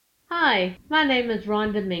Hi, my name is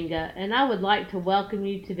Ron Dominga, and I would like to welcome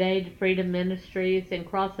you today to Freedom Ministries in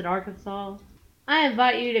Crossett, Arkansas. I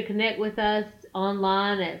invite you to connect with us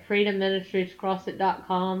online at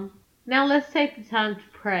freedomministriescrossett.com. Now let's take the time to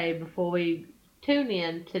pray before we tune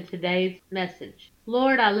in to today's message.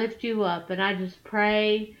 Lord, I lift you up and I just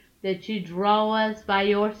pray that you draw us by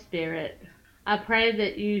your Spirit. I pray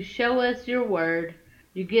that you show us your word.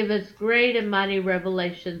 You give us great and mighty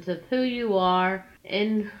revelations of who you are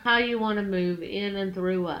and how you want to move in and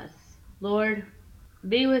through us. Lord,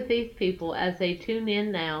 be with these people as they tune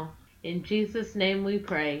in now. In Jesus' name we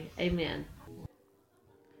pray. Amen.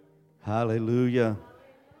 Hallelujah.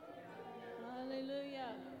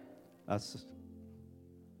 Hallelujah. I, s-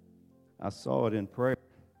 I saw it in prayer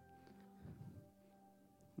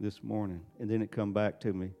this morning, and then it come back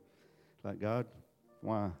to me. Like, God,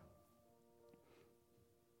 why?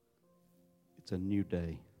 It's a new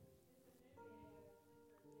day.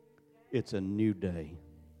 It's a new day.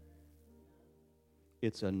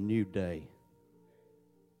 It's a new day.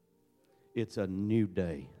 It's a new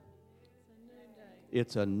day.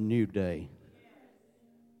 It's a new day.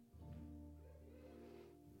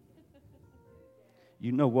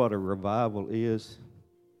 You know what a revival is?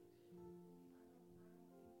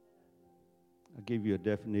 I'll give you a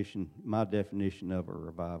definition, my definition of a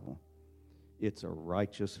revival. It's a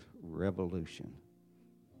righteous revolution.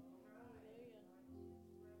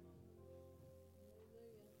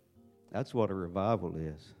 That's what a revival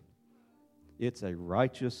is. It's a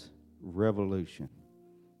righteous revolution.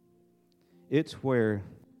 It's where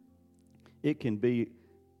it can be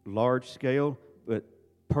large scale, but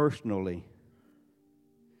personally,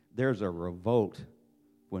 there's a revolt.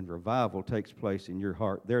 When revival takes place in your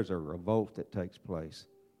heart, there's a revolt that takes place.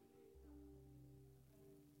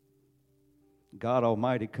 God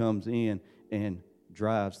Almighty comes in and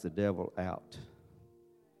drives the devil out.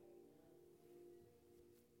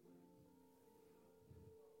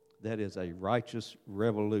 That is a righteous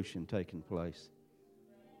revolution taking place.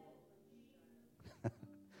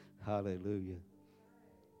 Hallelujah.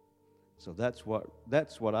 So that's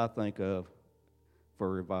what I think of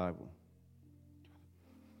for revival.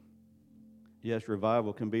 Yes,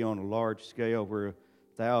 revival can be on a large scale where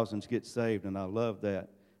thousands get saved, and I love that.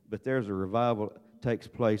 But there's a revival that takes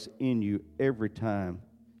place in you every time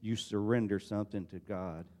you surrender something to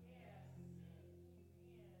God.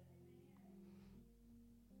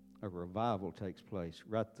 A revival takes place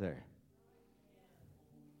right there.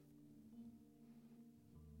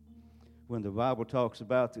 When the Bible talks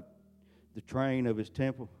about the train of his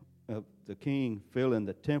temple, of the king filling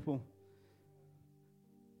the temple,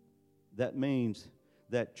 that means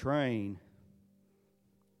that train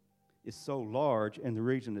is so large, and the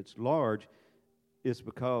reason it's large is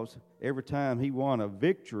because every time he won a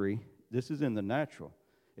victory, this is in the natural,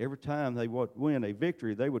 every time they would win a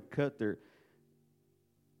victory, they would cut the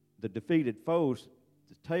defeated foes,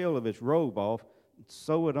 the tail of his robe off, and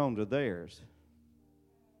sew it onto theirs.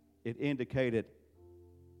 It indicated,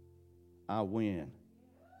 I win.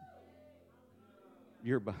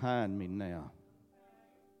 You're behind me now.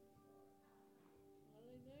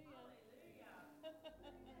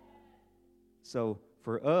 So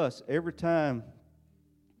for us, every time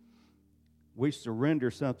we surrender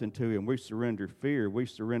something to him, we surrender fear, we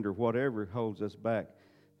surrender whatever holds us back,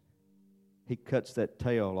 he cuts that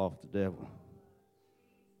tail off the devil.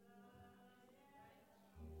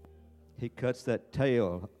 He cuts that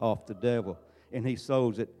tail off the devil, and he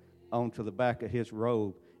sews it onto the back of his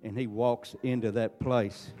robe, and he walks into that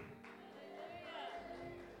place.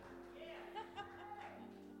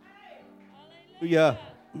 Hallelujah.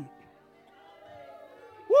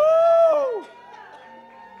 Woo!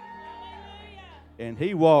 And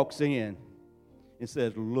he walks in and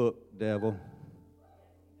says, look, devil,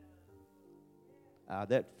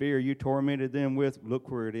 that fear you tormented them with, look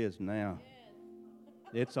where it is now.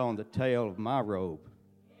 It's on the tail of my robe.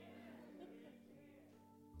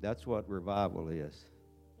 That's what revival is.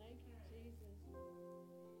 Thank you,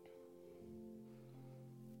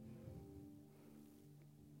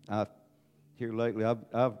 Jesus. Here lately,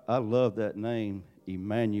 I love that name,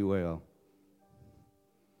 Emmanuel.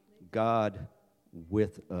 God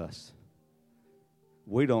with us.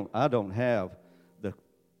 I don't have the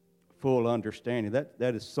full understanding.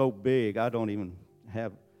 That is so big. I don't even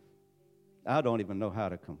know how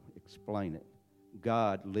to explain it.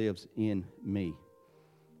 God lives in me.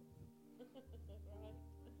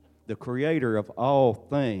 The creator of all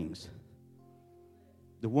things,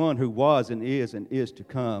 the one who was and is to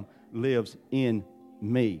come, lives in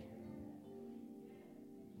me.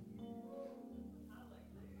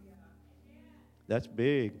 That's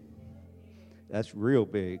big. That's real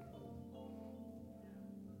big.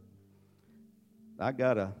 I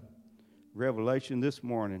got a revelation this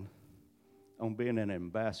morning on being an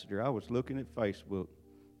ambassador. I was looking at Facebook.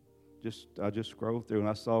 I just scrolled through and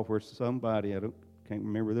I saw where somebody, can't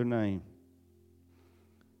remember their name,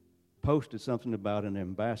 posted something about an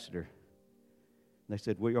ambassador. They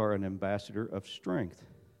said, we are an ambassador of strength.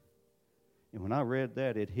 And when I read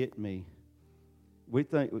that, it hit me.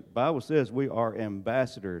 The Bible says we are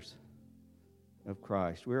ambassadors of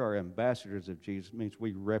Christ. We are ambassadors of Jesus. It means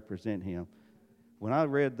we represent Him. When I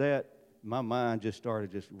read that, my mind just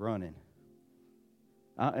started running.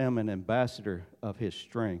 I am an ambassador of His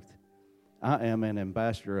strength. I am an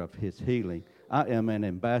ambassador of His healing. I am an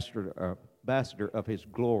ambassador of His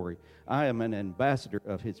glory. I am an ambassador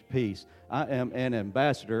of His peace. I am an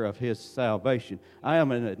ambassador of His salvation. I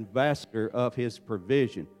am an ambassador of His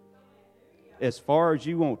provision. As far as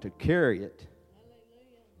you want to carry it.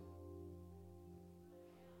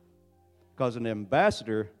 Because an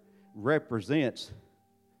ambassador represents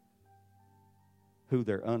who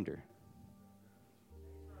they're under.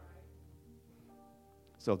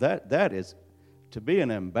 So that is, to be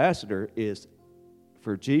an ambassador is,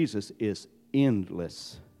 for Jesus, is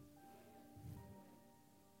endless.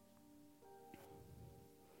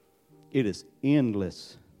 It is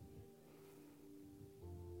endless.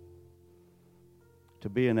 To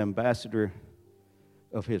be an ambassador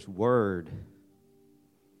of His Word.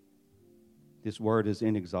 His Word is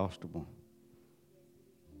inexhaustible.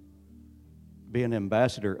 Be an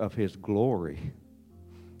ambassador of His glory.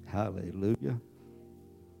 Hallelujah.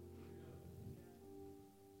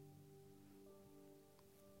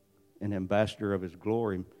 An ambassador of His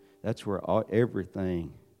glory, that's where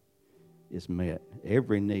everything is met.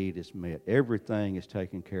 Every need is met. Everything is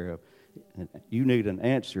taken care of. And you need an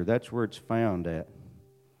answer. That's where it's found at.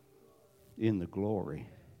 In the glory.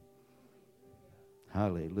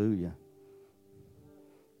 Hallelujah.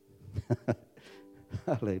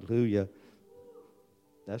 Hallelujah.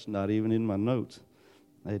 That's not even in my notes.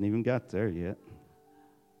 I hadn't even got there yet.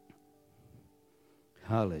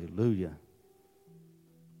 Hallelujah.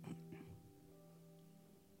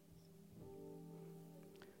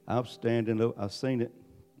 I'm standing up. I've seen it,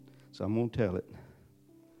 so I'm going to tell it.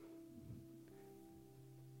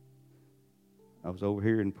 I was over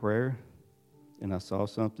here in prayer, and I saw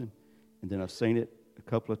something, and then I've seen it a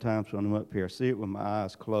couple of times when I'm up here. I see it with my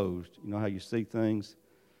eyes closed. You know how you see things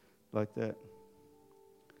like that?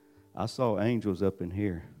 I saw angels up in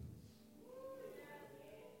here.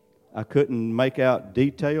 I couldn't make out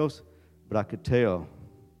details, but I could tell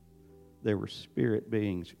there were spirit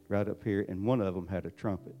beings right up here, and one of them had a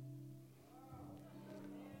trumpet.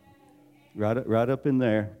 Right up in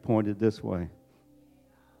there, pointed this way.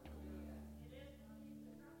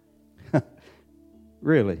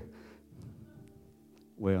 Really?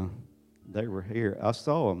 Well, they were here. I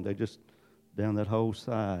saw them. They just down that whole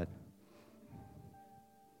side.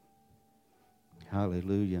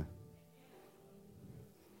 Hallelujah.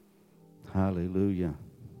 Hallelujah.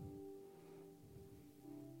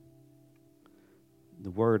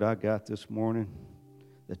 The word I got this morning,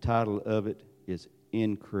 the title of it is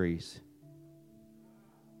Increase.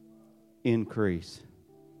 Increase.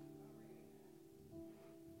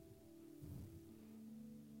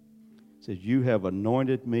 It says, you have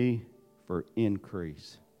anointed me for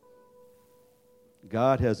increase.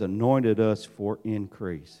 God has anointed us for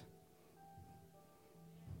increase.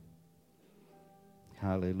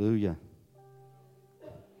 Hallelujah.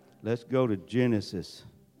 Let's go to Genesis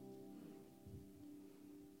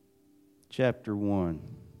chapter 1,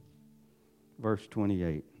 verse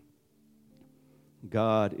 28.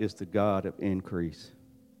 God is the God of increase.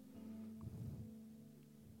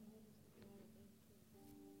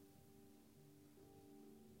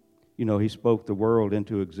 You know, He spoke the world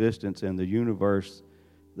into existence, and the universe,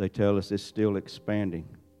 they tell us, is still expanding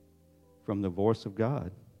from the voice of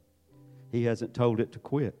God. He hasn't told it to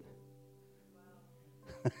quit.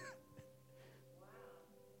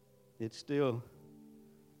 It's still,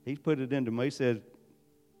 He put it into me. He said,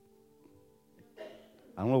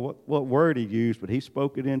 I don't know what word He used, but He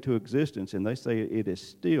spoke it into existence, and they say it is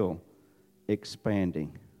still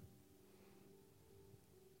expanding.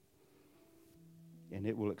 And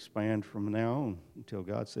it will expand from now on until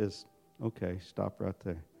God says, okay, stop right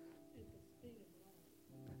there.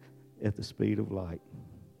 At the speed of light.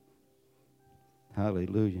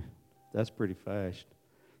 Hallelujah. That's pretty fast.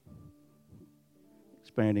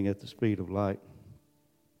 Expanding at the speed of light.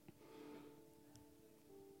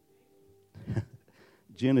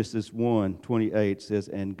 Genesis 1:28 says,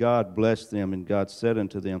 and God blessed them, and God said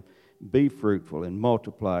unto them, be fruitful, and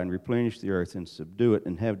multiply, and replenish the earth, and subdue it,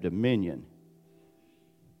 and have dominion.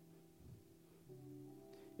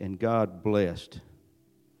 And God blessed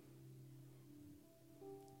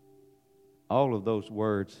All of those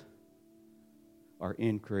words are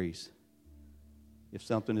increase. If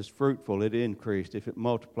something is fruitful, it increased. If it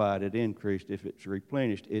multiplied, it increased. If it's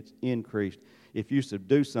replenished, it's increased. If you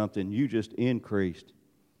subdue something, you just increased.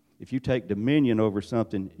 If you take dominion over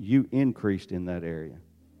something, you increased in that area.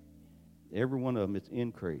 Every one of them is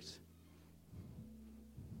increase.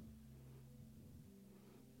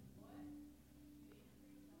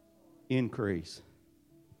 Increase.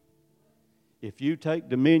 If you take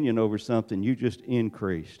dominion over something, you just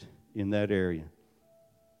increased in that area.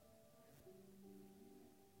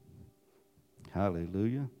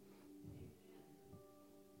 Hallelujah.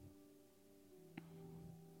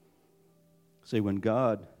 See, when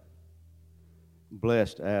God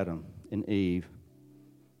blessed Adam and Eve,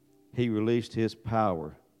 He released His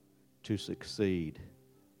power to succeed.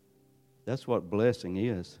 That's what blessing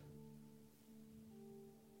is.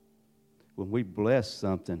 When we bless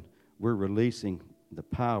something, we're releasing the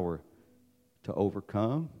power to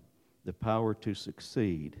overcome, the power to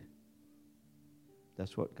succeed.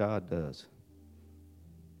 That's what God does.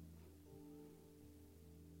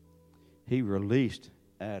 He released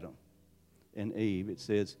Adam and Eve. It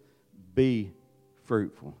says, be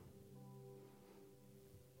fruitful.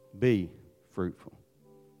 Be fruitful.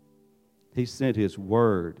 He sent His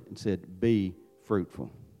word and said, be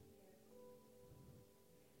fruitful.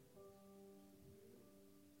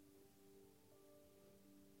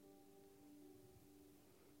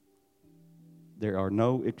 There are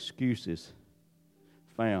no excuses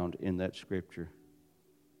found in that scripture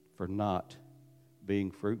for not being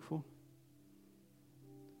fruitful,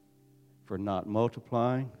 for not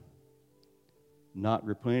multiplying, not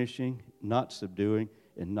replenishing, not subduing,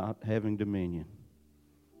 and not having dominion.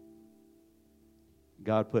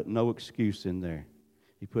 God put no excuse in there.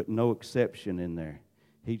 He put no exception in there.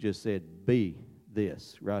 He just said, be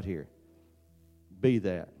this right here. Be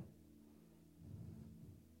that.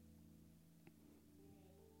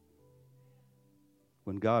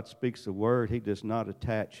 When God speaks a word, He does not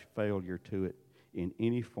attach failure to it in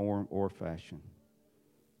any form or fashion.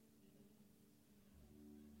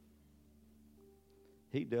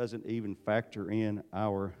 He doesn't even factor in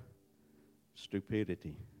our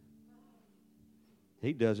stupidity.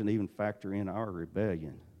 He doesn't even factor in our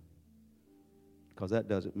rebellion, because that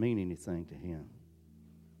doesn't mean anything to Him.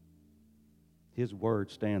 His word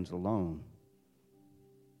stands alone.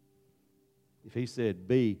 If He said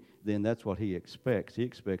be, then that's what He expects. He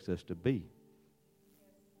expects us to be.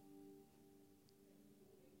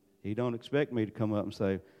 He don't expect me to come up and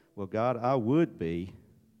say, well, God, I would be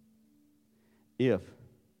if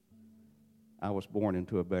I was born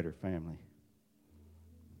into a better family.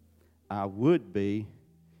 I would be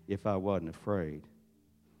if I wasn't afraid.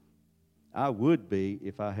 I would be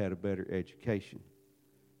if I had a better education.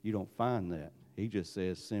 You don't find that. He just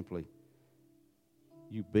says simply,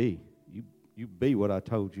 you be. You be what I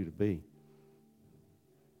told you to be.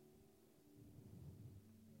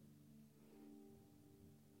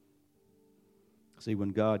 See, when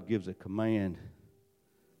God gives a command,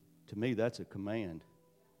 to me that's a command.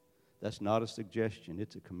 That's not a suggestion,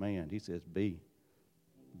 it's a command. He says, be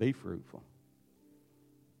fruitful.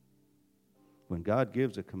 When God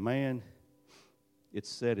gives a command, it's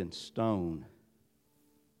set in stone.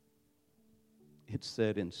 It's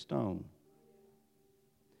set in stone.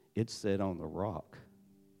 It's set on the rock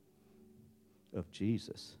of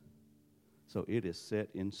Jesus. So it is set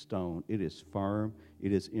in stone. It is firm.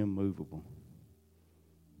 It is immovable.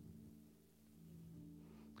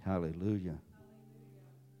 Hallelujah.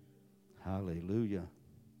 Hallelujah.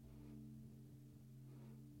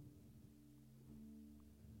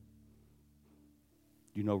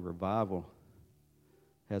 You know, revival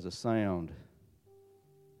has a sound.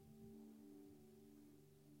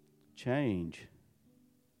 Change.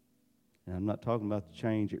 And I'm not talking about the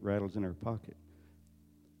change it rattles in our pocket.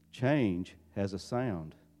 Change has a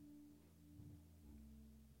sound.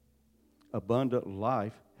 Abundant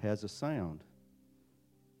life has a sound.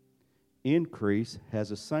 Increase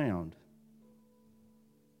has a sound.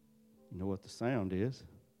 You know what the sound is?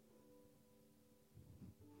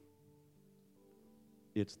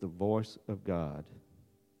 It's the voice of God.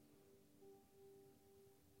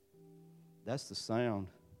 That's the sound.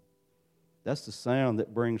 That's the sound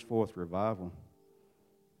that brings forth revival.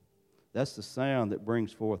 That's the sound that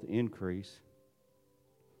brings forth increase.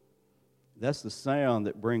 That's the sound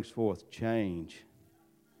that brings forth change.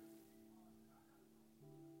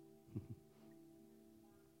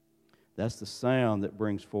 That's the sound that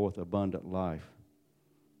brings forth abundant life.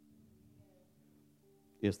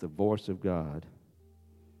 It's the voice of God.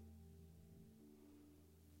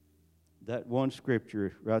 That one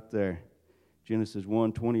scripture right there, Genesis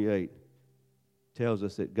 1:28, tells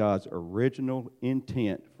us that God's original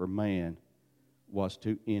intent for man was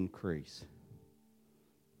to increase.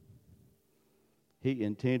 He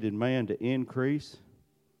intended man to increase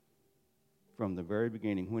from the very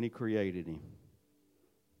beginning when he created him.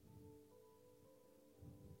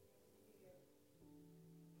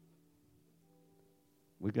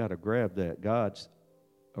 We got to grab that. God's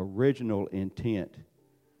original intent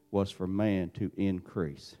was for man to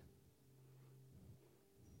increase.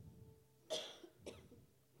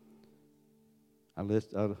 I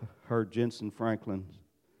heard Jensen Franklin,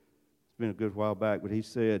 it's been a good while back, but he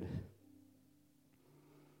said,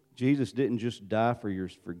 Jesus didn't just die for your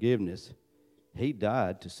forgiveness. He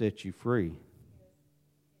died to set you free.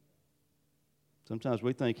 Sometimes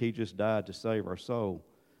we think he just died to save our soul,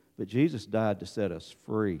 but Jesus died to set us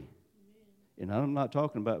free. And I'm not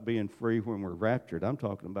talking about being free when we're raptured. I'm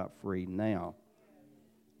talking about free now.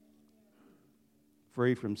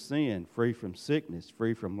 Free from sin, free from sickness,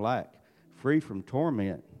 free from lack, free from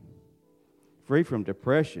torment, free from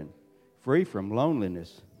depression, free from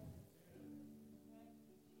loneliness,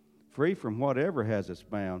 free from whatever has us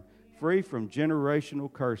bound, free from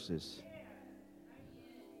generational curses.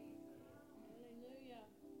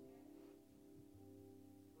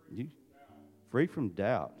 Free from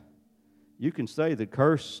doubt. You can say the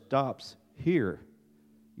curse stops here.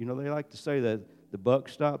 You know, they like to say that the buck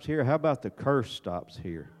stops here. How about the curse stops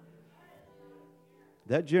here?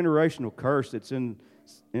 That generational curse that's in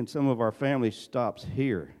some of our families stops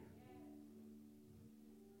here.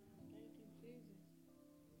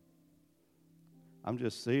 I'm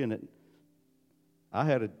just seeing it.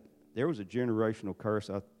 There was a generational curse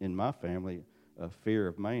in my family of fear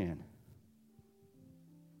of man.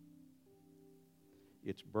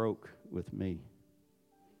 It's broke with me.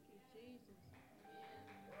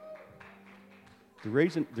 The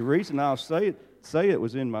reason I'll say it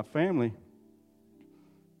was in my family.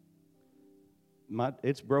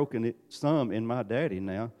 It's broken some in my daddy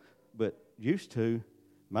now, but used to,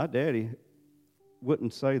 my daddy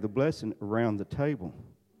wouldn't say the blessing around the table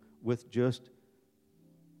with just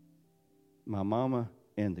my mama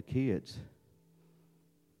and the kids.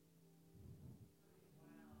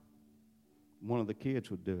 One of the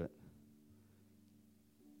kids would do it.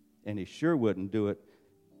 And he sure wouldn't do it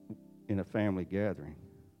in a family gathering.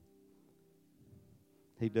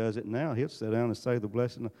 He does it now. He'll sit down and say the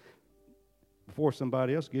blessing before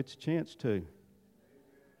somebody else gets a chance to.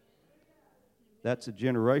 That's a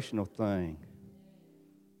generational thing.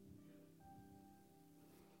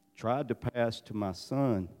 Tried to pass to my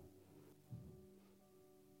son,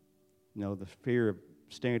 the fear of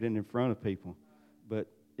standing in front of people, but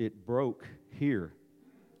it broke here.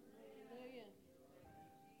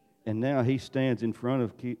 And now he stands in front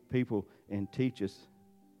of people and teaches.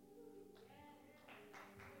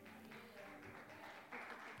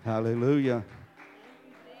 Hallelujah.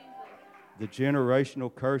 The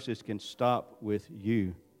generational curses can stop with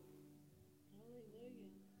you.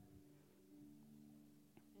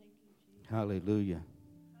 Hallelujah.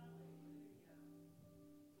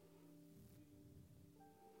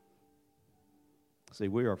 See,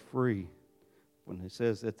 we are free. When it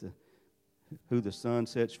says that who the Son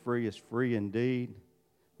sets free is free indeed,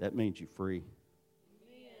 that means you're free.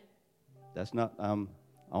 Amen. That's not, I'm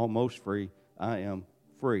almost free. I am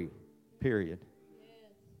free, period.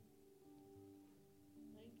 Yes.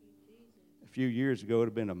 Thank you, Jesus. A few years ago, it would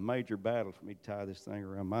have been a major battle for me to tie this thing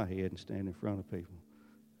around my head and stand in front of people.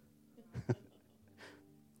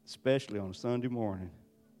 Especially on a Sunday morning,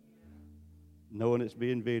 knowing it's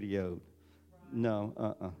being videoed.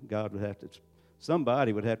 No, God would have to,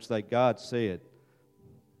 somebody would have to say, God said.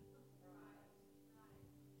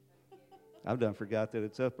 I've done forgot that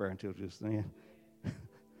it's up there until just then.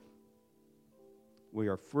 We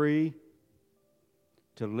are free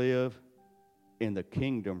to live in the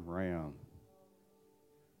kingdom realm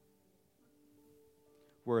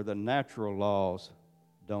where the natural laws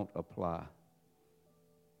don't apply.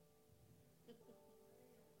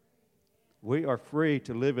 We are free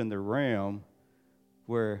to live in the realm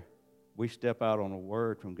where we step out on a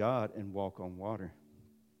word from God and walk on water.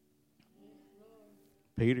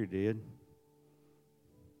 Peter did.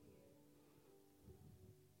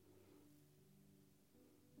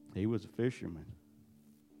 He was a fisherman.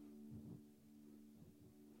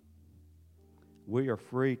 We are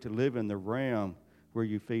free to live in the realm where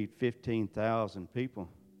you feed 15,000 people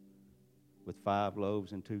with 5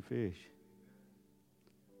 loaves and 2 fish.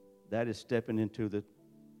 That is stepping into the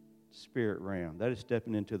spirit realm. That is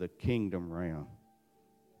stepping into the kingdom realm.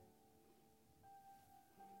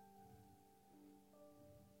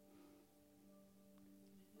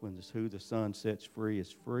 Who the Son sets free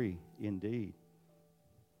is free indeed.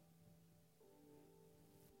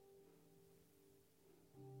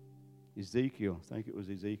 Ezekiel, I think it was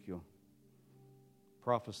Ezekiel,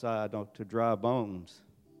 prophesied to dry bones.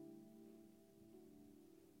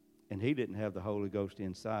 And he didn't have the Holy Ghost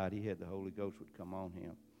inside. He had the Holy Ghost would come on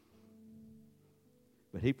him.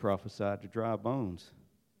 But he prophesied to dry bones.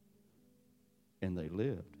 And they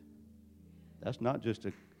lived. That's not just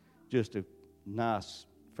a nice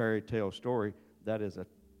fairy tale story. That is an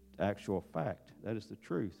actual fact. That is the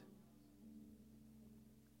truth.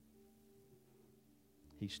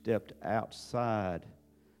 He stepped outside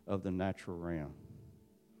of the natural realm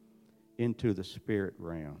into the spirit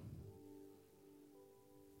realm.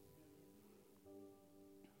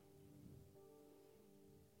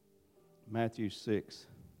 Matthew 6,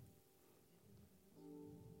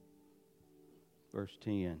 verse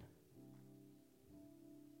 10.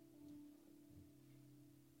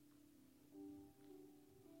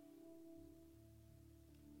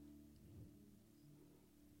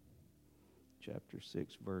 Chapter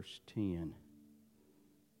 6, verse 10.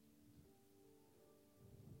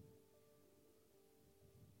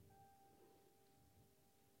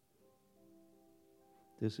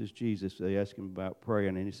 This is Jesus. They asked him about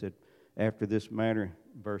praying, and he said, after this manner,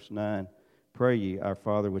 verse 9, pray ye, our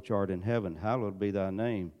Father which art in heaven, hallowed be thy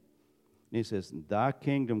name. And he says, thy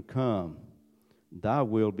kingdom come, thy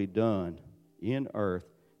will be done in earth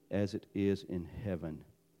as it is in heaven.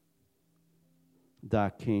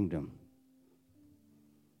 Thy kingdom.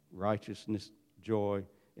 Righteousness, joy,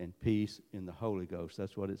 and peace in the Holy Ghost.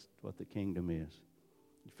 That's what the kingdom is.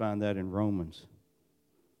 You find that in Romans.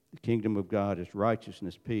 The kingdom of God is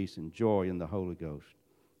righteousness, peace, and joy in the Holy Ghost.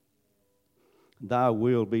 Thy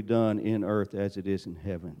will be done in earth as it is in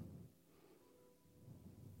heaven.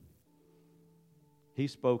 He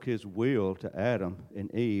spoke his will to Adam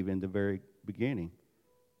and Eve in the very beginning.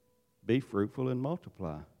 Be fruitful and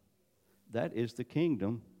multiply. That is the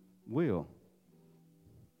kingdom will.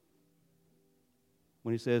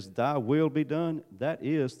 When he says, thy will be done, that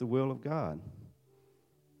is the will of God.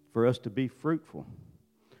 For us to be fruitful,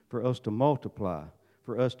 for us to multiply,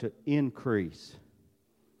 for us to increase.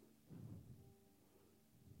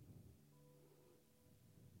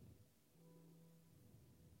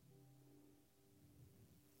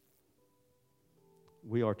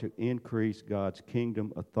 We are to increase God's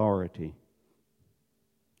kingdom authority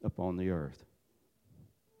upon the earth.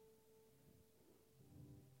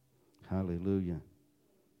 Hallelujah.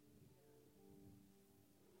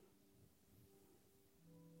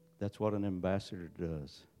 That's what an ambassador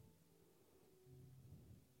does.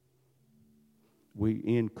 We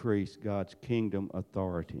increase God's kingdom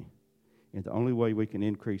authority. And the only way we can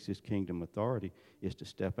increase His kingdom authority is to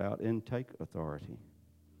step out and take authority.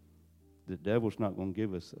 The devil's not going to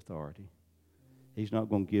give us authority. He's not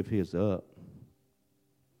going to give his up.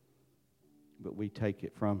 But we take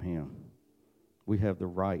it from him. We have the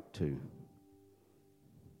right to.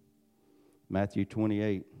 Matthew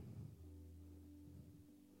 28.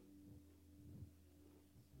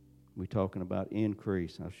 We're talking about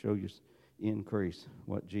increase. I'll show you increase,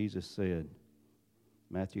 what Jesus said.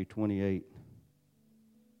 Matthew 28,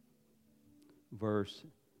 verse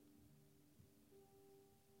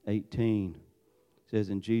 18 says,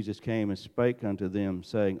 and Jesus came and spake unto them,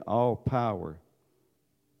 saying, all power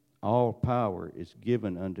is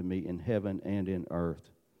given unto me in heaven and in earth.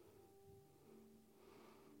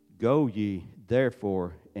 Go ye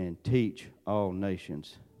therefore and teach all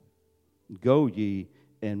nations. Go ye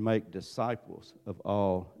and make disciples of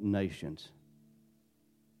all nations.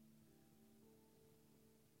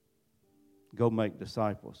 Go make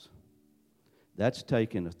disciples. That's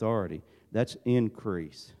taking authority. That's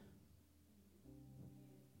increase.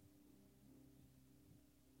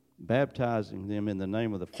 Baptizing them in the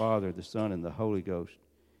name of the Father, the Son, and the Holy Ghost.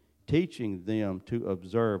 Teaching them to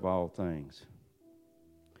observe all things,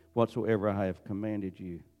 whatsoever I have commanded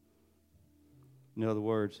you. In other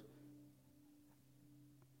words,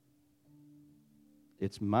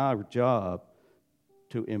 it's my job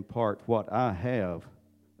to impart what I have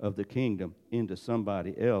of the kingdom into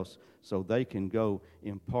somebody else so they can go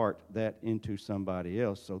impart that into somebody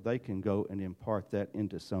else, so they can go and impart that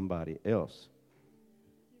into somebody else.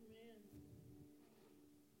 Amen.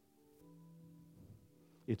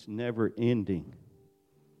 It's never ending.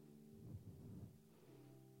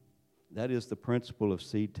 That is the principle of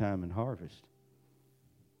seed time and harvest.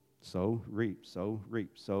 Sow, reap, sow,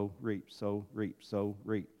 reap, sow, reap, sow, reap, sow,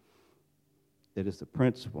 reap. It is the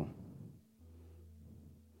principle.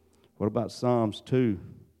 What about Psalms 2,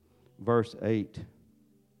 verse 8? It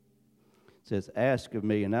says, ask of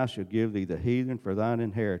me, and I shall give thee the heathen for thine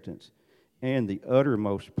inheritance, and the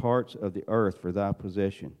uttermost parts of the earth for thy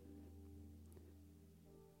possession.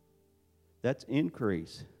 That's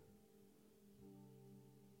increase.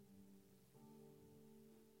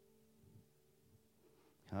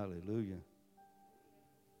 Hallelujah.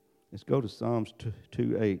 Let's go to Psalms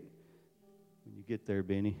 2:8. When you get there,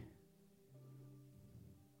 Benny.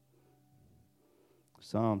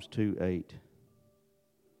 Psalms 2:8.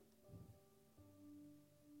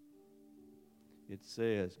 It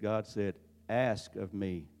says, God said, ask of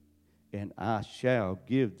me, and I shall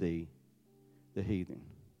give thee the heathen.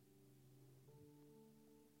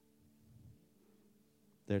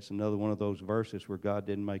 That's another one of those verses where God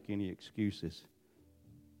didn't make any excuses.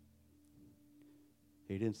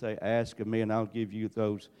 He didn't say, ask of me, and I'll give you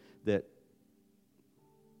those that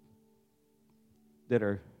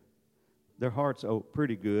are, their hearts are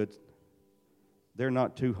pretty good. They're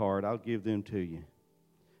not too hard. I'll give them to you.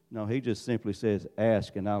 No, he just simply says,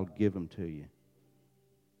 ask and I'll give them to you.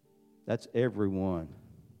 That's everyone.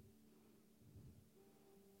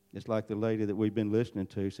 It's like the lady that we've been listening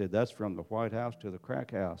to said, that's from the White House to the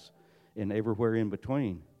crack house and everywhere in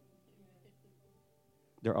between.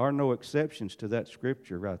 There are no exceptions to that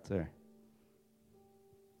scripture right there.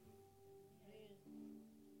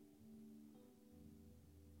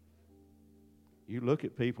 You look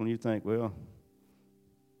at people and you think, well,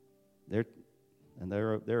 they're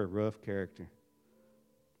a rough character.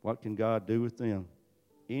 What can God do with them?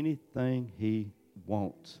 Anything he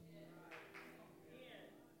wants.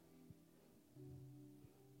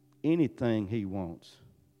 Anything he wants.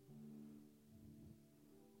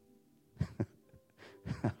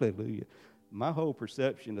 Hallelujah. My whole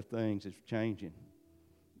perception of things is changing.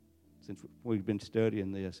 Since we've been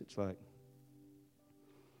studying this, it's like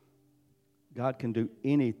God can do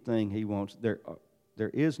anything he wants. There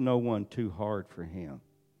is no one too hard for him.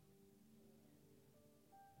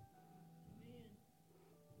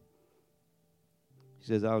 He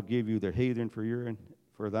says, I'll give you the heathen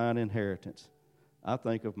for thine inheritance. I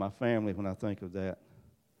think of my family when I think of that,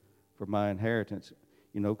 for my inheritance,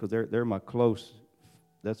 because they're my close,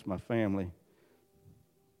 that's my family.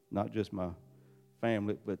 Not just my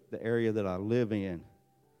family, but the area that I live in.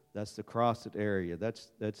 That's the Crossett area.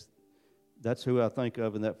 That's who I think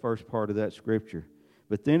of in that first part of that scripture.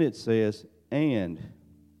 But then it says, and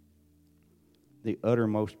the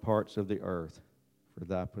uttermost parts of the earth for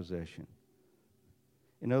thy possession.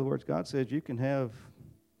 In other words, God says you can have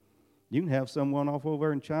someone off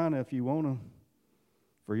over in China if you want them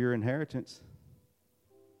for your inheritance.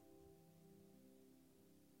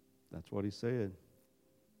 That's what he said.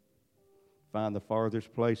 Find the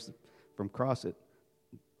farthest place from Crossett.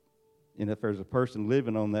 And if there's a person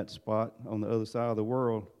living on that spot on the other side of the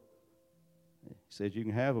world, he says you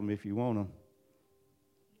can have them if you want them.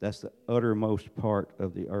 That's the uttermost part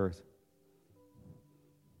of the earth.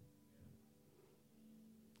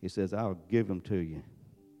 He says, I'll give them to you.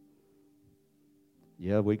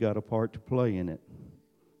 Yeah, we got a part to play in it.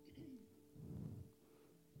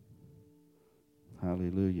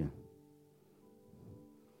 Hallelujah.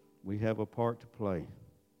 We have a part to play.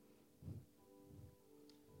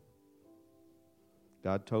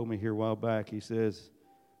 God told me here a while back, he says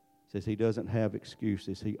he doesn't have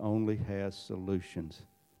excuses. He only has solutions.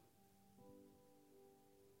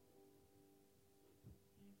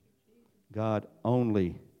 God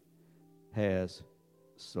only has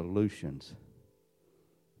solutions.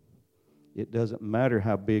 It doesn't matter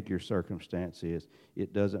how big your circumstance is.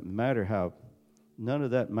 It doesn't matter none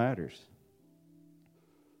of that matters.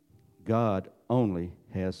 God only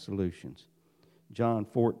has solutions. John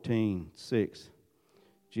 14:6.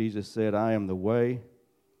 Jesus said, I am the way,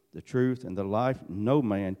 the truth, and the life. No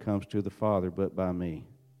man comes to the Father but by me.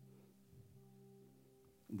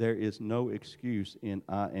 There is no excuse in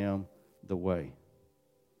I am the way.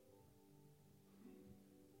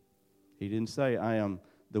 He didn't say, I am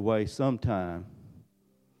the way sometime.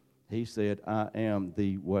 He said, I am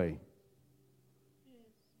the way.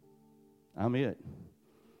 I'm it.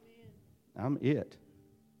 I'm it.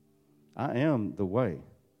 I am the way.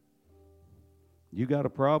 You got a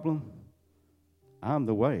problem? I'm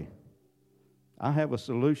the way. I have a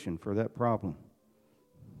solution for that problem.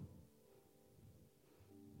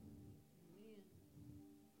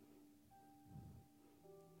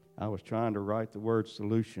 I was trying to write the word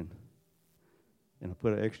solution, and I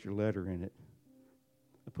put an extra letter in it.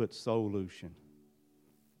 I put solution.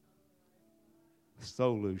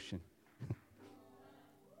 Solution.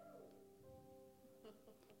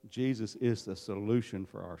 Jesus is the solution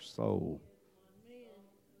for our soul.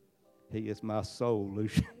 He is my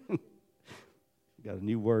solution. Got a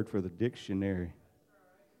new word for the dictionary.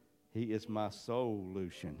 He is my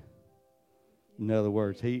solution. In other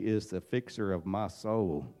words, he is the fixer of my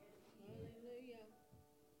soul.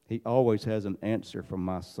 He always has an answer for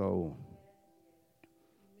my soul.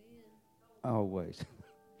 Always.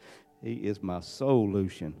 He is my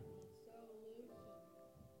solution.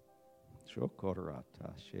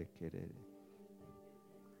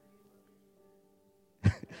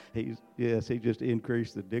 He just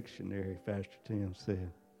increased the dictionary, Pastor Tim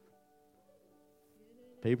said.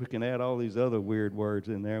 People can add all these other weird words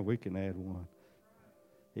in there. We can add one.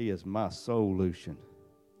 He is my solution.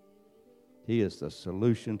 He is the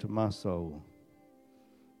solution to my soul.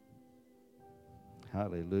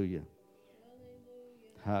 Hallelujah.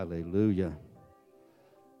 Hallelujah.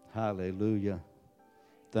 Hallelujah.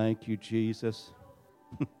 Thank you, Jesus.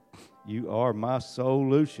 You are my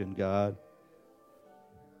solution, God.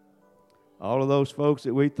 All of those folks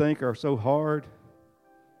that we think are so hard,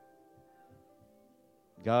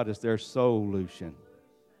 God is their solution.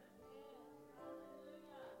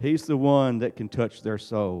 He's the one that can touch their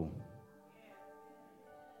soul.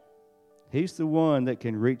 He's the one that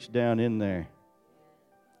can reach down in there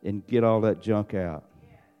and get all that junk out.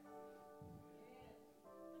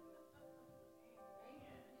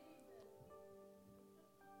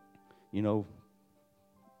 You know,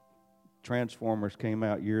 Transformers came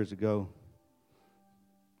out years ago.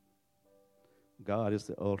 God is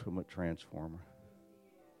the ultimate transformer.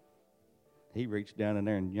 He reached down in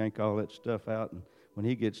there and yanked all that stuff out, and when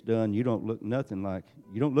he gets done, you don't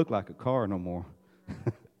look like a car no more.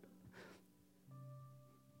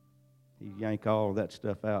 He yanked all of that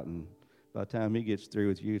stuff out, and by the time he gets through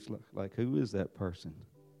with you, it's like who is that person?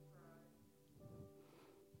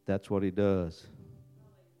 That's what he does.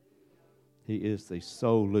 He is the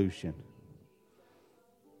solution.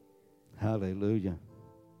 Hallelujah.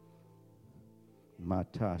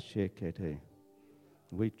 Matashekete.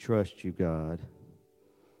 We trust you, God.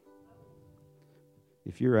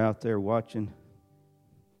 If you're out there watching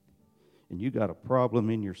and you got a problem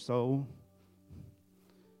in your soul,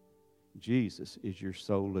 Jesus is your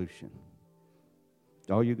solution.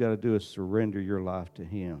 All you got to do is surrender your life to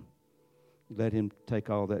Him. Let Him take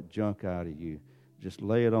all that junk out of you. Just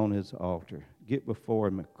lay it on His altar. Get before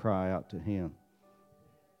Him and cry out to Him.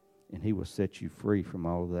 And He will set you free from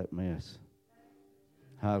all of that mess.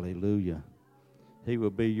 Hallelujah. He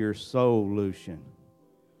will be your solution.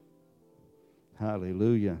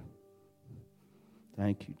 Hallelujah.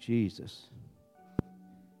 Thank you, Jesus.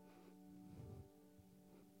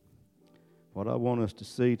 What I want us to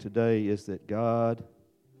see today is that God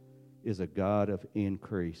is a God of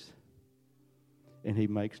increase. And He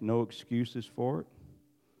makes no excuses for it.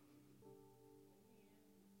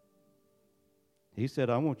 He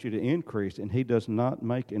said, I want you to increase, and He does not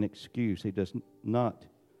make an excuse. He does not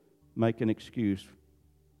make an excuse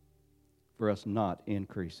for us not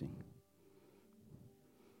increasing.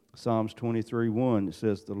 Psalms 23:1, it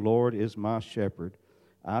says, the Lord is my shepherd,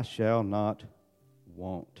 I shall not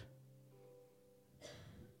want.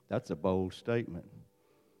 That's a bold statement.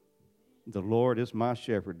 The Lord is my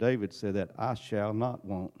shepherd. David said that, I shall not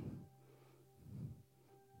want.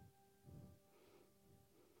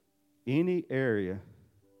 Any area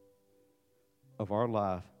of our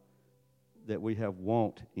life that we have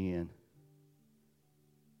want in,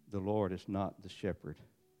 the Lord is not the shepherd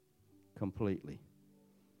completely.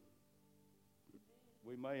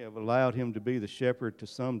 We may have allowed Him to be the shepherd to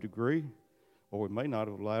some degree, or we may not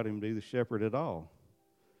have allowed Him to be the shepherd at all.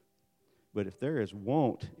 But if there is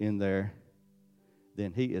want in there,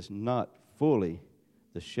 then He is not fully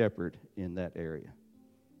the shepherd in that area.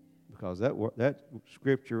 Because that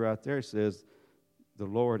scripture right there says, the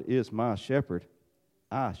Lord is my shepherd,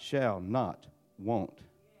 I shall not want.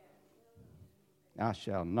 I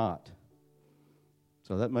shall not.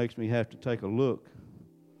 So that makes me have to take a look.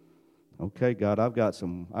 Okay, God, I've got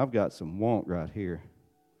some want right here.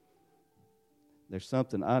 There's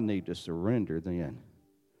something I need to surrender then.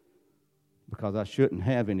 Because I shouldn't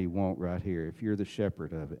have any want right here if you're the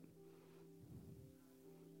shepherd of it.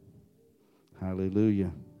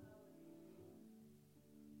 Hallelujah.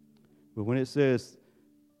 But when it says,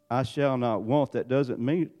 I shall not want, that doesn't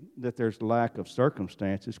mean that there's lack of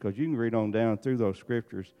circumstances, because you can read on down through those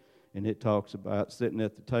scriptures, and it talks about sitting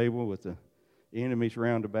at the table with the enemies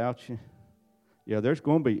round about you. Yeah, there's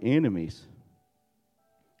going to be enemies.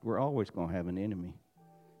 We're always going to have an enemy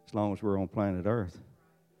as long as we're on planet Earth.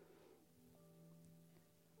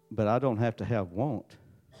 But I don't have to have want.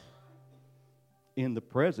 In the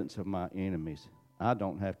presence of my enemies, I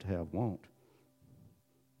don't have to have want.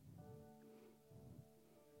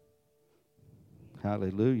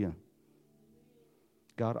 Hallelujah.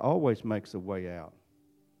 God always makes a way out.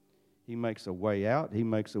 He makes a way out, He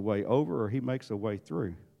makes a way over, or He makes a way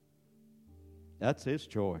through. That's His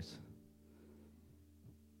choice.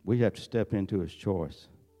 We have to step into His choice.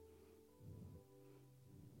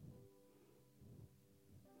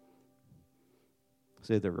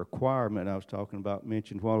 See, the requirement I was talking about,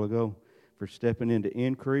 mentioned a while ago, for stepping into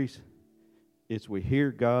increase, it's we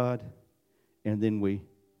hear God and then we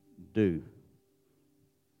do.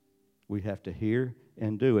 We have to hear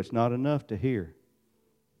and do. It's not enough to hear.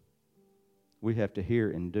 We have to hear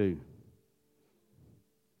and do.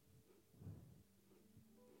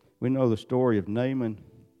 We know the story of Naaman.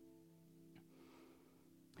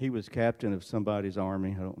 He was captain of somebody's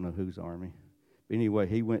army. I don't know whose army. But anyway,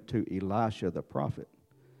 he went to Elisha the prophet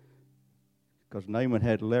because Naaman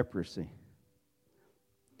had leprosy.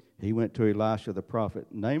 He went to Elisha the prophet.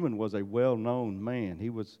 Naaman was a well-known man.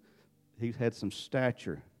 He had some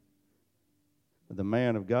stature. The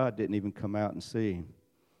man of God didn't even come out and see him.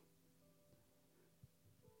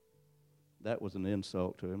 That was an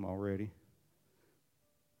insult to him already.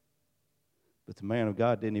 But the man of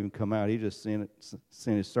God didn't even come out. He just sent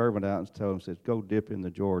his servant out and told him, says, go dip in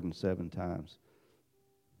the Jordan 7 times.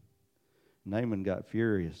 Naaman got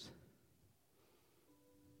furious.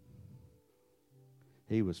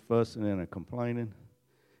 He was fussing and complaining.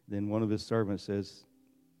 Then one of his servants says,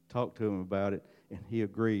 talk to him about it, and he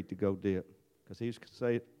agreed to go dip. Because he used to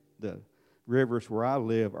say, the rivers where I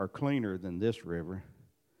live are cleaner than this river,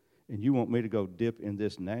 and you want me to go dip in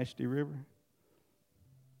this nasty river?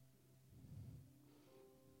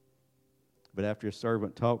 But after his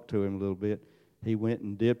servant talked to him a little bit, he went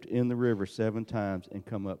and dipped in the river 7 times and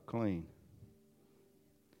come up clean.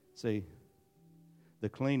 See, the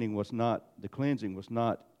cleansing was not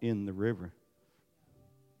in the river.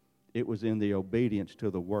 It was in the obedience to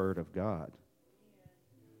the Word of God.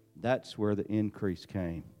 That's where the increase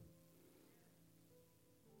came.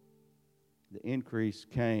 The increase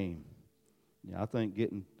came. I think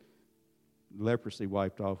getting leprosy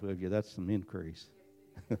wiped off of you, that's some increase.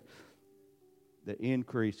 The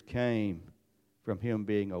increase came from him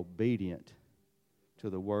being obedient to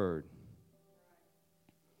the Word.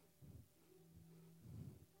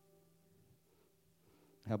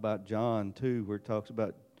 How about John 2, where it talks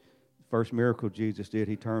about the first miracle Jesus did?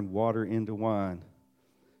 He turned water into wine.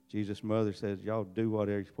 Jesus' mother says, y'all do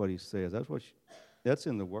what he says. That's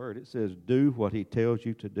in the Word. It says, do what he tells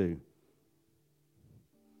you to do.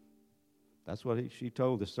 That's what she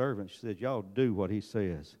told the servant. She said, y'all do what he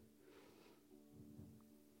says.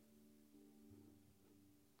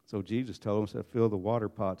 So Jesus told them, fill the water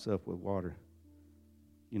pots up with water.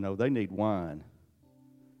 You know, they need wine.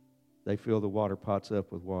 They fill the water pots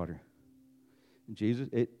up with water. And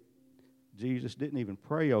Jesus didn't even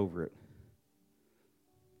pray over it.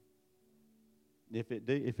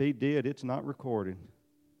 If he did, it's not recorded.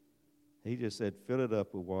 He just said, fill it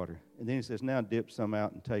up with water. And then he says, now dip some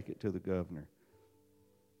out and take it to the governor.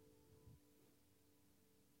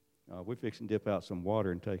 We're fixing to dip out some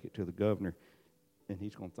water and take it to the governor, and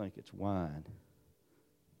he's going to think it's wine.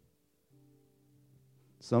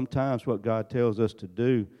 Sometimes what God tells us to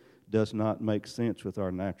do does not make sense with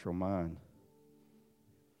our natural mind.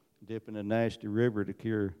 Dip in a nasty river to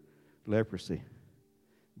cure leprosy.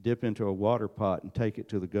 Dip into a water pot and take it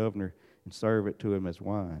to the governor and serve it to him as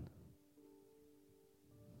wine.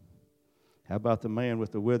 How about the man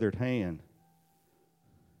with the withered hand?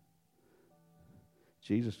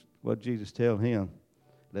 What did Jesus tell him?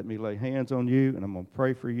 Let me lay hands on you and I'm going to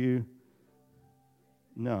pray for you.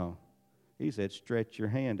 No. He said, stretch your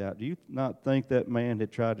hand out. Do you not think that man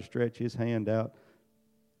had tried to stretch his hand out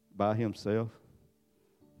by himself?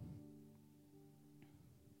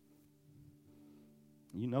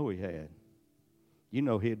 You know he had. You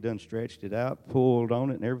know he had done stretched it out, pulled on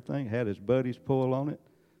it and everything, had his buddies pull on it.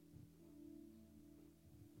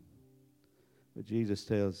 But Jesus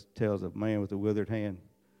tells a man with a withered hand,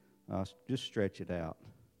 just stretch it out.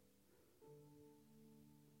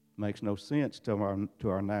 Makes no sense to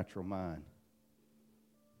our natural mind.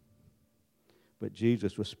 But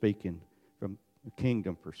Jesus was speaking from a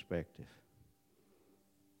kingdom perspective.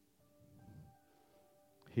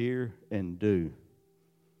 Hear and do.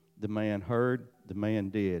 The man heard, the man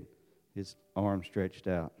did. His arm stretched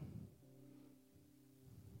out.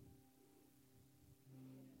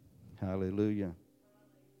 Hallelujah.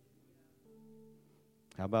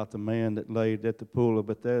 How about the man that laid at the pool of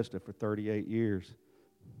Bethesda for 38 years?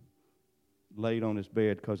 Laid on his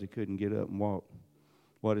bed because he couldn't get up and walk.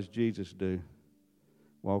 What does Jesus do?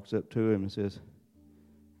 Walks up to him and says,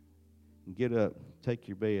 get up, take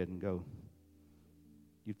your bed and go.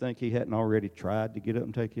 You think he hadn't already tried to get up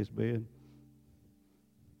and take his bed?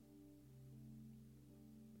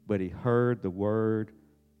 But he heard the word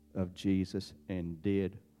of Jesus and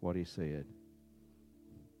did what he said.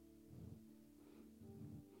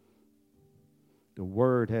 The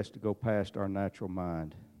word has to go past our natural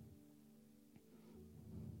mind.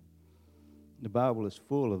 The Bible is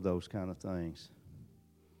full of those kind of things.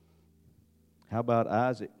 How about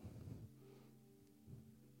Isaac?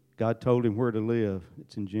 God told him where to live.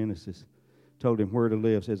 It's in Genesis. Told him where to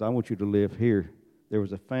live. Says, I want you to live here. There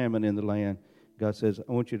was a famine in the land. God says,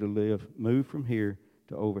 I want you to move from here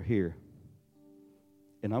to over here.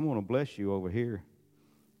 And I'm going to bless you over here.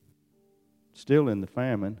 Still in the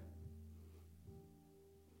famine.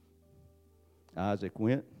 Isaac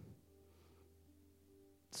went,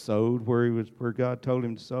 sowed where God told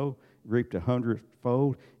him to sow, reaped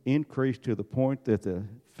 100-fold, increased to the point that the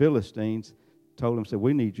Philistines told him, said,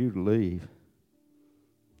 we need you to leave.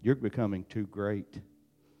 You're becoming too great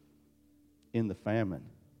in the famine.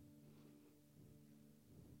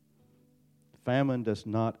 Famine does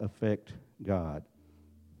not affect God.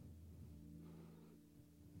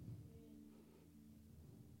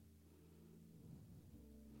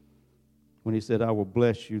 When he said, I will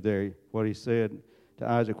bless you there, what he said to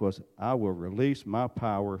Isaac was, I will release my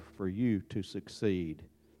power for you to succeed.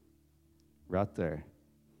 Right there.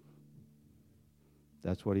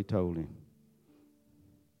 That's what he told him.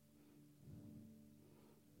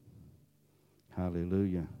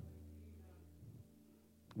 Hallelujah.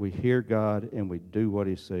 We hear God and we do what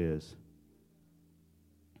he says.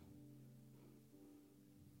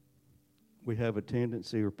 We have a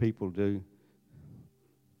tendency, or people do,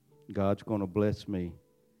 God's going to bless me,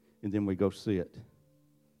 and then we go sit.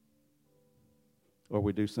 Or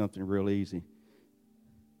we do something real easy.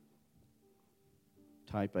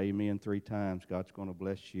 Type amen 3 times, God's going to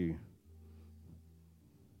bless you.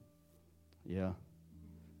 Yeah.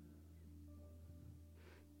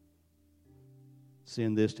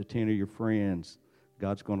 Send this to 10 of your friends,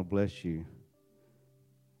 God's going to bless you.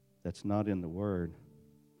 That's not in the Word.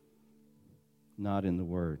 Not in the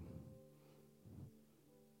Word.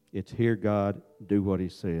 It's hear God, do what he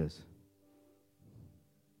says.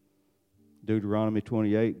 Deuteronomy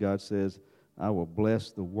 28, God says, I will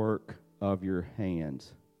bless the work of your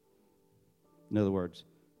hands. In other words,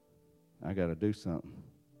 I got to do something.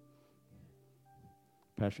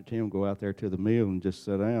 Pastor Tim go out there to the mill and just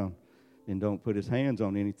sit down and don't put his hands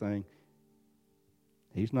on anything.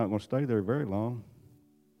 He's not going to stay there very long.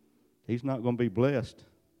 He's not going to be blessed.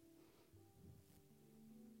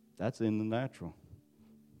 That's in the natural.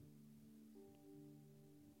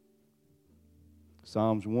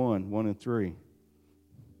 Psalms 1 and 3.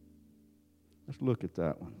 Let's look at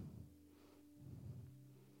that one.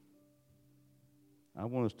 I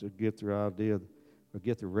want us to get the idea, or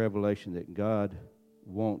get the revelation that God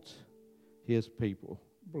wants his people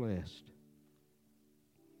blessed.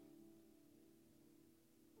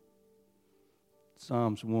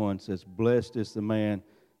 Psalms 1 says, blessed is the man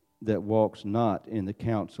that walks not in the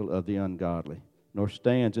counsel of the ungodly, nor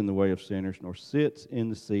stands in the way of sinners, nor sits in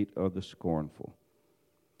the seat of the scornful.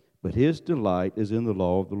 But his delight is in the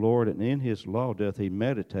law of the Lord, and in his law doth he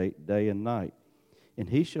meditate day and night. And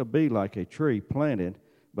he shall be like a tree planted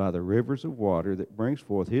by the rivers of water, that brings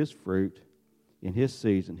forth his fruit in his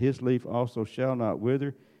season. His leaf also shall not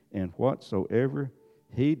wither, and whatsoever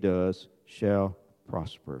he does shall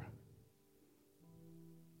prosper.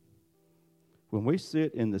 When we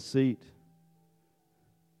sit in the seat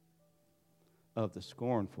of the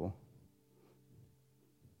scornful,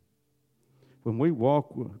 when we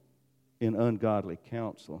walk in ungodly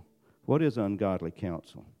counsel, what is ungodly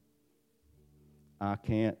counsel? I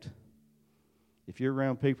can't. If you're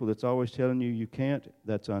around people that's always telling you you can't,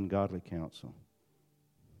 that's ungodly counsel.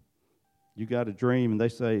 You got a dream and they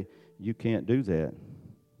say you can't do that.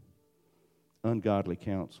 Ungodly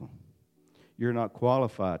counsel. You're not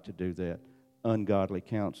qualified to do that. Ungodly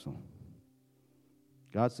counsel.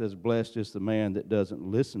 God says, blessed is the man that doesn't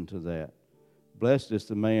listen to that. Blessed is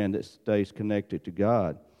the man that stays connected to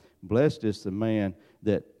God. Blessed is the man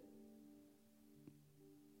that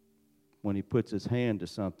when he puts his hand to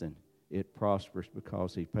something, it prospers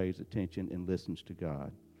because he pays attention and listens to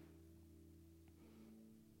God.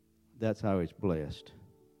 That's how he's blessed.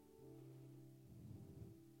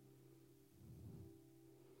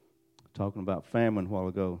 Talking about famine a while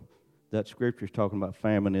ago. That scripture is talking about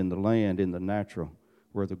famine in the land, in the natural,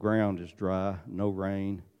 where the ground is dry, no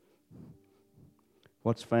rain.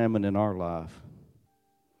 What's famine in our life?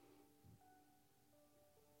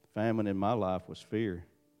 Famine in my life was fear.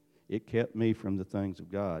 It kept me from the things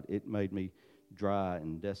of God. It made me dry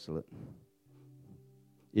and desolate.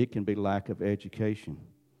 It can be lack of education.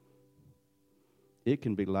 It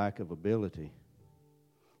can be lack of ability.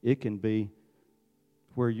 It can be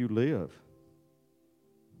where you live.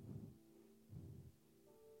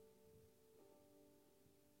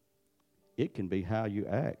 It can be how you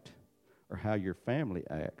act or how your family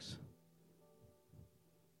acts.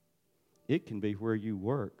 It can be where you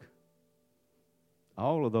work.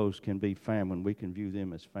 All of those can be famine. We can view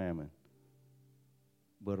them as famine.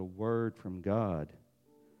 But a word from God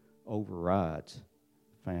overrides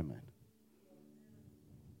famine.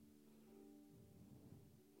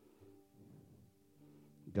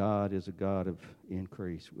 God is a God of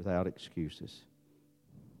increase without excuses.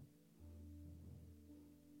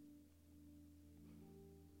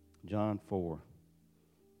 John 4.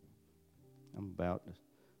 I'm about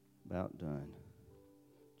done.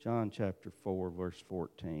 John chapter 4, verse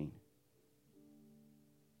 14.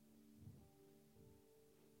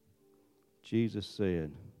 Jesus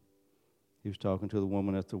said, he was talking to the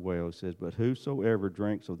woman at the well. He says, "But whosoever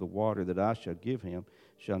drinks of the water that I shall give him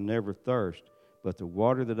shall never thirst. But the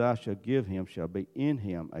water that I shall give him shall be in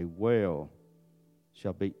him a well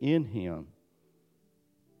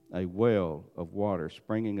of water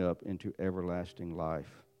springing up into everlasting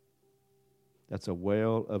life." That's a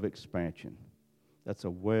well of expansion. That's a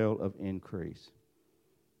well of increase.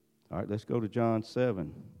 All right, let's go to John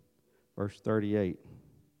 7, verse 38.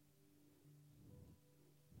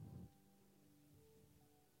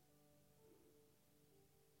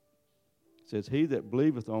 It says, "He that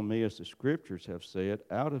believeth on me, as the Scriptures have said,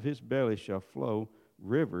 out of his belly shall flow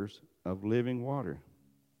rivers of living water."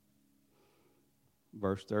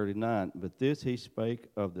 Verse 39, "But this he spake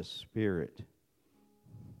of the Spirit."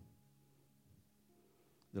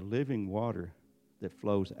 The living water that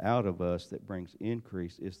flows out of us that brings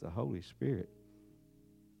increase is the Holy Spirit.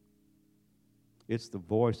 It's the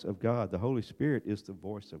voice of God. The Holy Spirit is the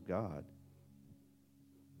voice of God.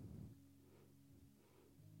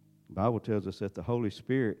 The Bible tells us that the Holy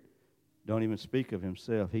Spirit don't even speak of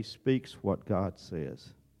himself. He speaks what God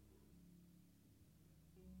says.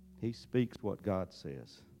 He speaks what God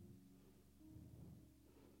says.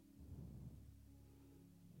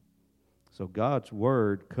 So God's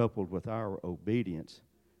word coupled with our obedience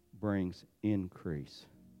brings increase.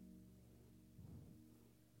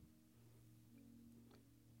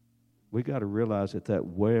 We got to realize that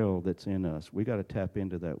well that's in us, we got to tap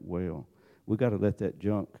into that well. We got to let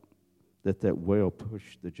that well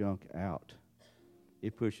push the junk out.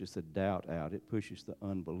 It pushes the doubt out. It pushes the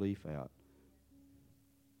unbelief out.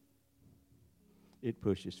 It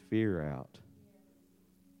pushes fear out.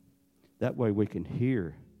 That way we can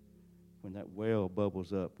hear. When that well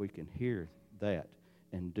bubbles up, we can hear that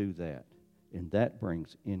and do that. And that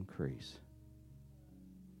brings increase.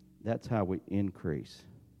 That's how we increase.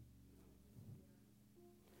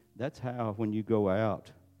 That's how when you go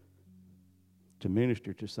out to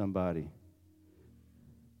minister to somebody,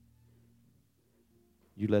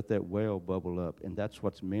 you let that well bubble up, and that's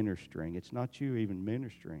what's ministering. It's not you even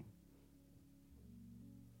ministering.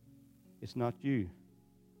 It's not you.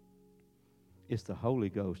 It's the Holy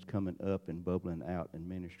Ghost coming up and bubbling out and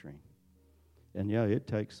ministering. And yeah, it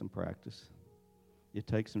takes some practice. It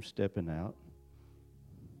takes some stepping out.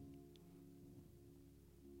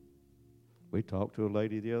 We talked to a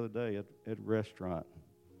lady the other day at a restaurant.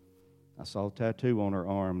 I saw a tattoo on her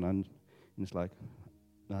arm, and it's like,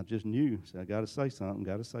 I just knew. So I got to say something,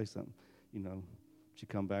 got to say something. You know, she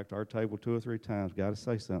come back to our table 2 or 3 times, got to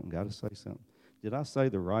say something, got to say something. Did I say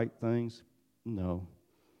the right things? No.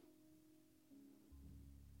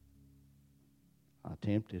 I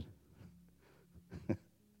attempted. But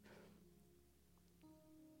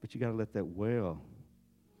you got to let that well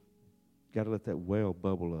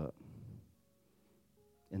bubble up.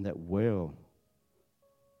 And that well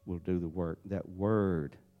will do the work. That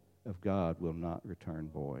word of God will not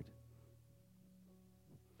return void.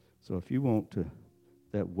 So if you want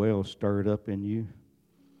that well stirred up in you,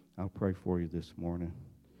 I'll pray for you this morning.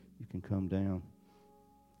 You can come down.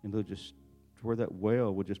 And they'll just, where that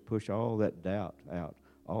well will just push all that doubt out,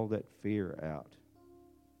 all that fear out.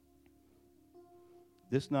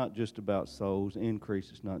 This is not just about souls.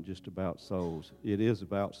 Increase is not just about souls. It is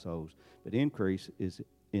about souls. But increase is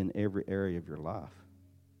in every area of your life.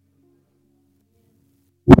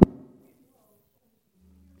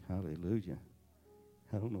 Hallelujah.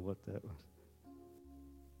 I don't know what that was.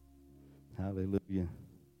 Hallelujah.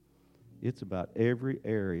 It's about every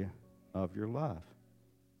area of your life.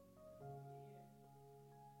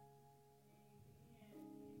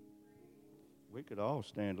 We could all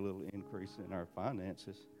stand a little increase in our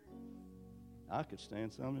finances. I could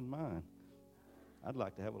stand some in mine. I'd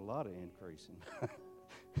like to have a lot of increase in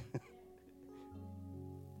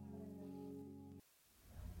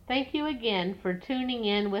Thank you again for tuning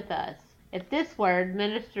in with us. If this word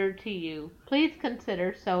ministered to you, please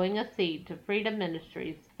consider sowing a seed to Freedom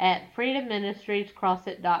Ministries at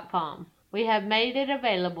freedomministriescrossit.com. We have made it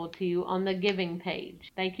available to you on the giving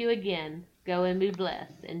page. Thank you again. Go and be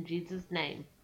blessed. In Jesus' name.